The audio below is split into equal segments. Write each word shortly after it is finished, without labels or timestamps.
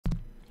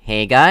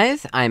Hey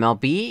guys, I'm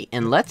LB,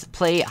 and let's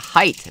play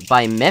Height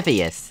by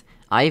Mevious.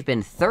 I've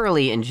been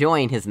thoroughly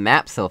enjoying his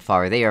maps so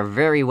far, they are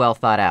very well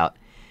thought out.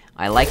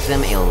 I like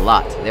them a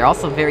lot. They're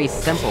also very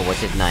simple,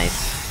 which is nice.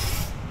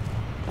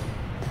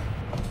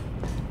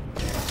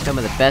 Some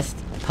of the best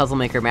puzzle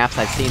maker maps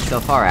I've seen so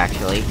far,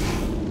 actually.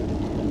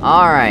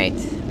 Alright,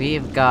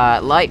 we've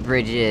got light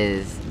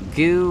bridges,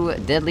 goo,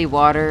 deadly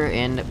water,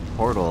 and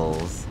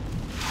portals.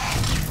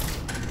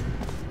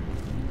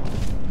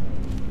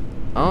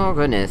 Oh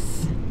goodness.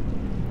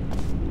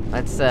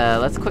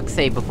 Let's quick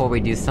save before we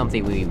do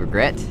something we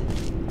regret.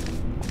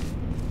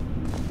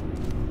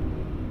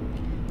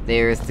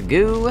 There's the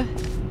goo.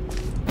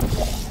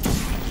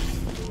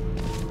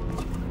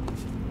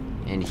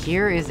 And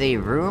here is a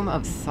room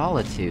of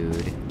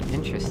solitude.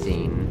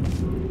 Interesting.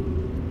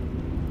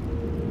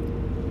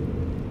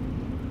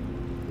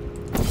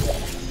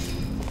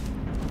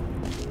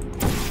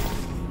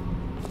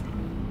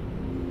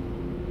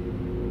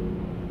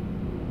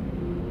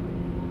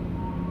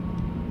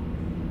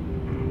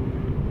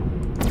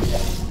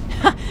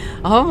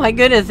 Oh my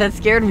goodness, that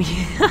scared me!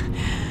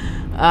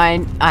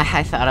 I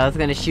thought I was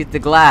gonna shoot the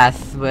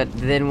glass, but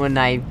then when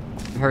I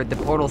heard the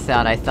portal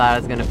sound, I thought I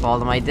was gonna fall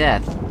to my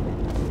death.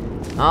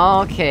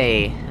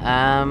 Okay,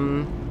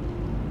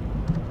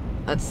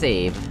 let's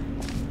save.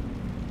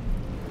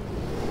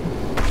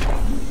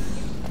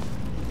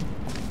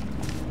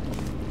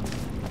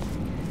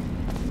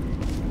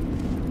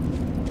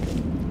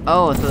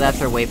 Oh, so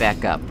that's our way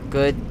back up.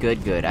 Good,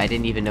 good, good. I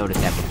didn't even notice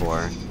that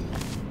before.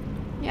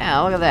 Yeah,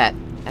 look at that.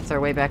 That's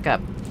our way back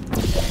up.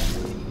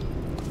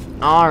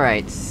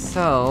 Alright,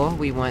 so...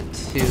 we want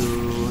to...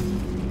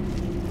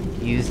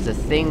 use the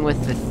thing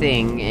with the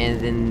thing,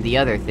 and then the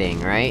other thing,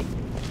 right?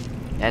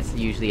 That's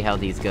usually how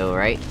these go,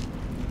 right?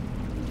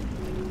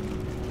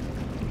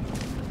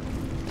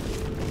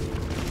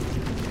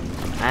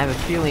 I have a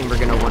feeling we're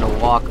gonna wanna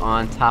walk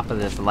on top of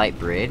this light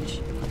bridge.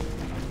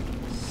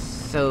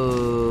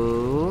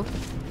 So...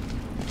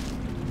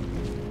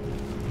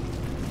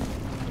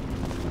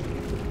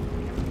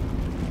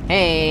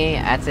 hey,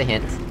 that's a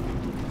hint.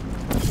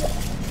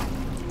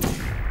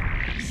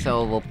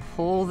 So we'll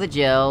pull the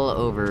gel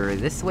over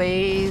this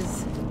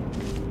ways...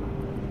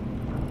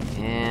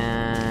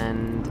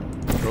 and...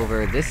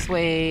 over this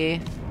way...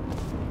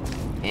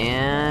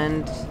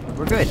 and...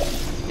 we're good.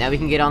 Now we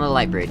can get on the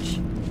light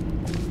bridge.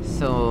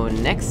 So,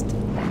 next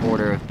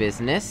order of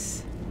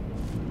business...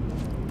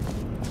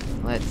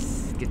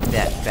 let's get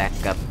that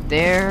back up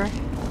there...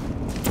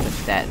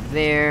 put that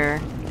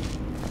there...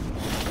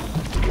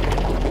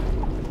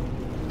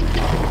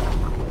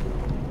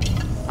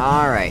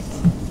 alright.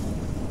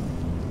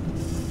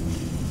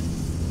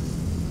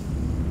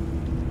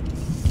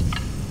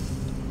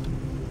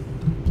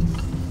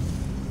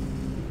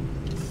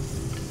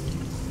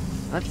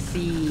 Let's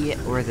see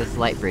where this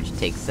light bridge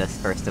takes us,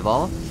 first of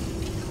all.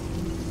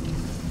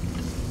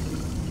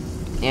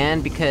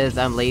 And because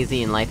I'm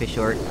lazy and life is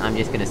short, I'm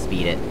just gonna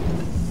speed it.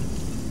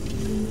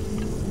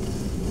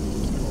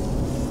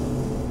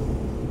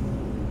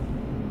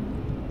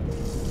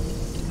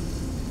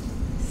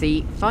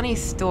 See, funny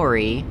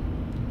story...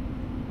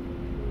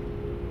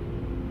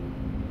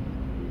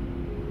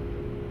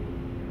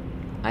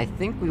 I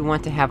think we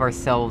want to have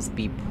ourselves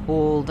be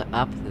pulled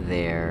up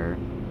there.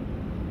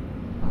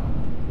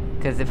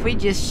 Cause if we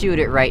just shoot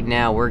it right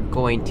now, we're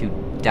going to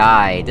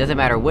die. It doesn't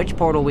matter which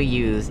portal we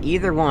use,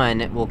 either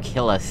one will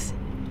kill us.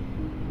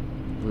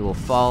 We will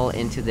fall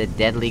into the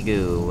deadly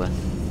goo.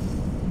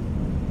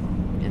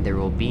 And there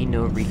will be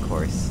no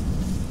recourse.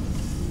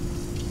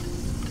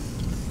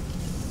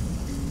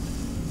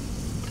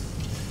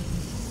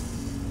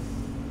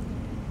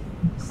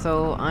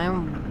 So,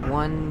 I'm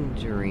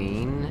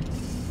wondering...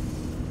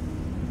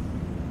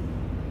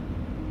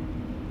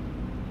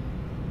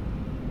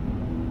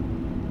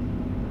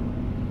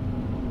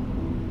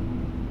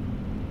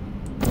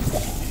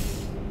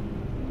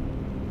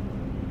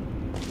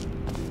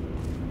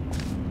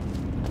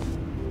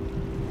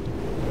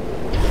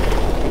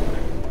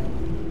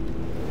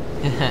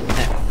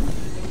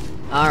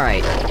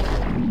 alright.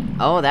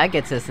 Oh, that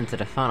gets us into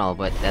the funnel,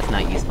 but that's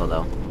not useful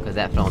though, because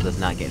that funnel does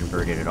not get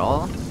inverted at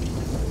all.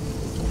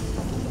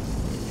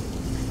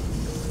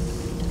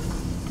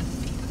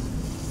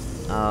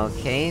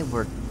 Okay,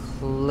 we're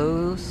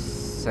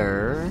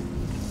closer...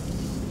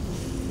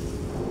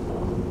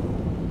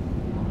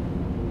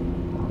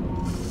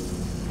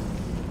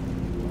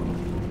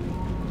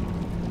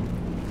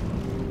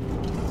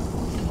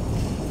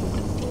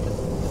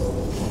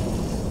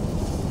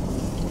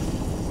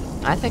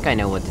 I think I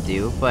know what to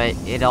do, but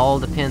it all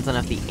depends on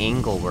if the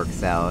angle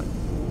works out.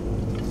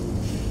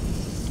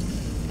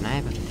 And I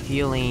have a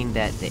feeling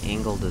that the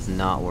angle does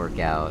not work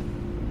out.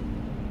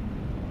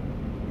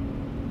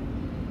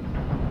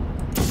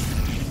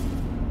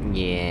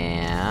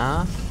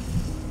 Yeah...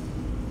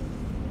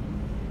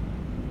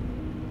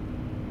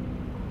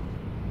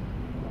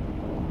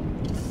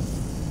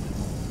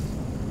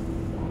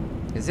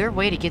 Is there a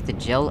way to get the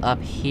gel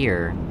up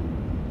here?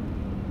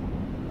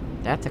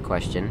 That's a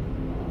question.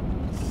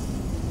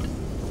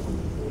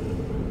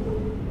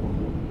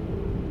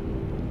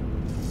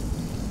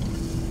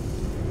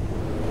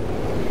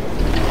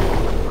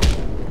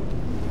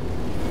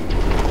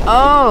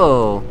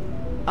 Oh!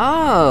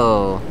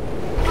 Oh!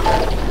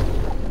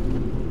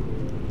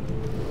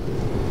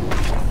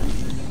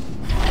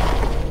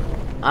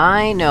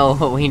 I know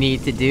what we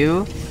need to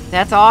do!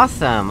 That's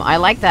awesome! I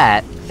like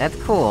that! That's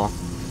cool.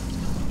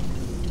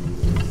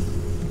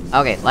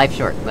 Okay, life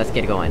short. Let's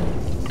get going.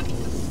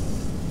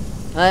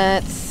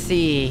 Let's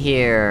see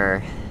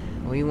here...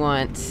 We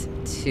want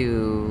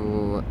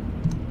to...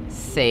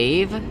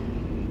 save...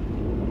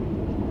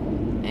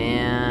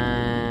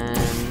 And...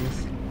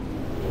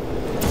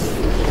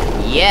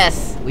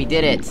 Yes! We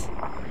did it!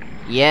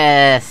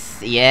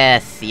 Yes!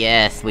 Yes!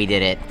 Yes! We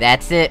did it!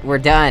 That's it! We're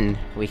done!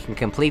 We can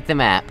complete the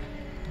map.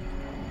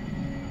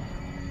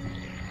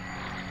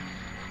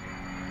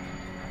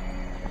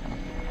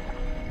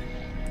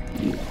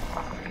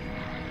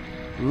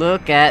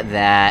 Look at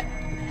that!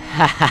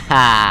 Ha ha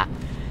ha!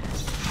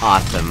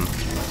 Awesome.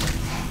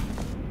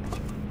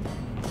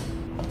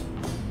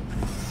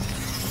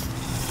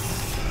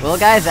 Well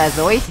guys, as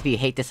always, if you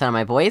hate the sound of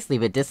my voice,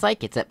 leave a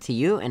dislike, it's up to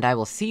you, and I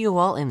will see you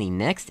all in the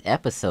next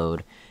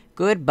episode.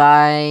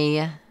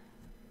 Goodbye!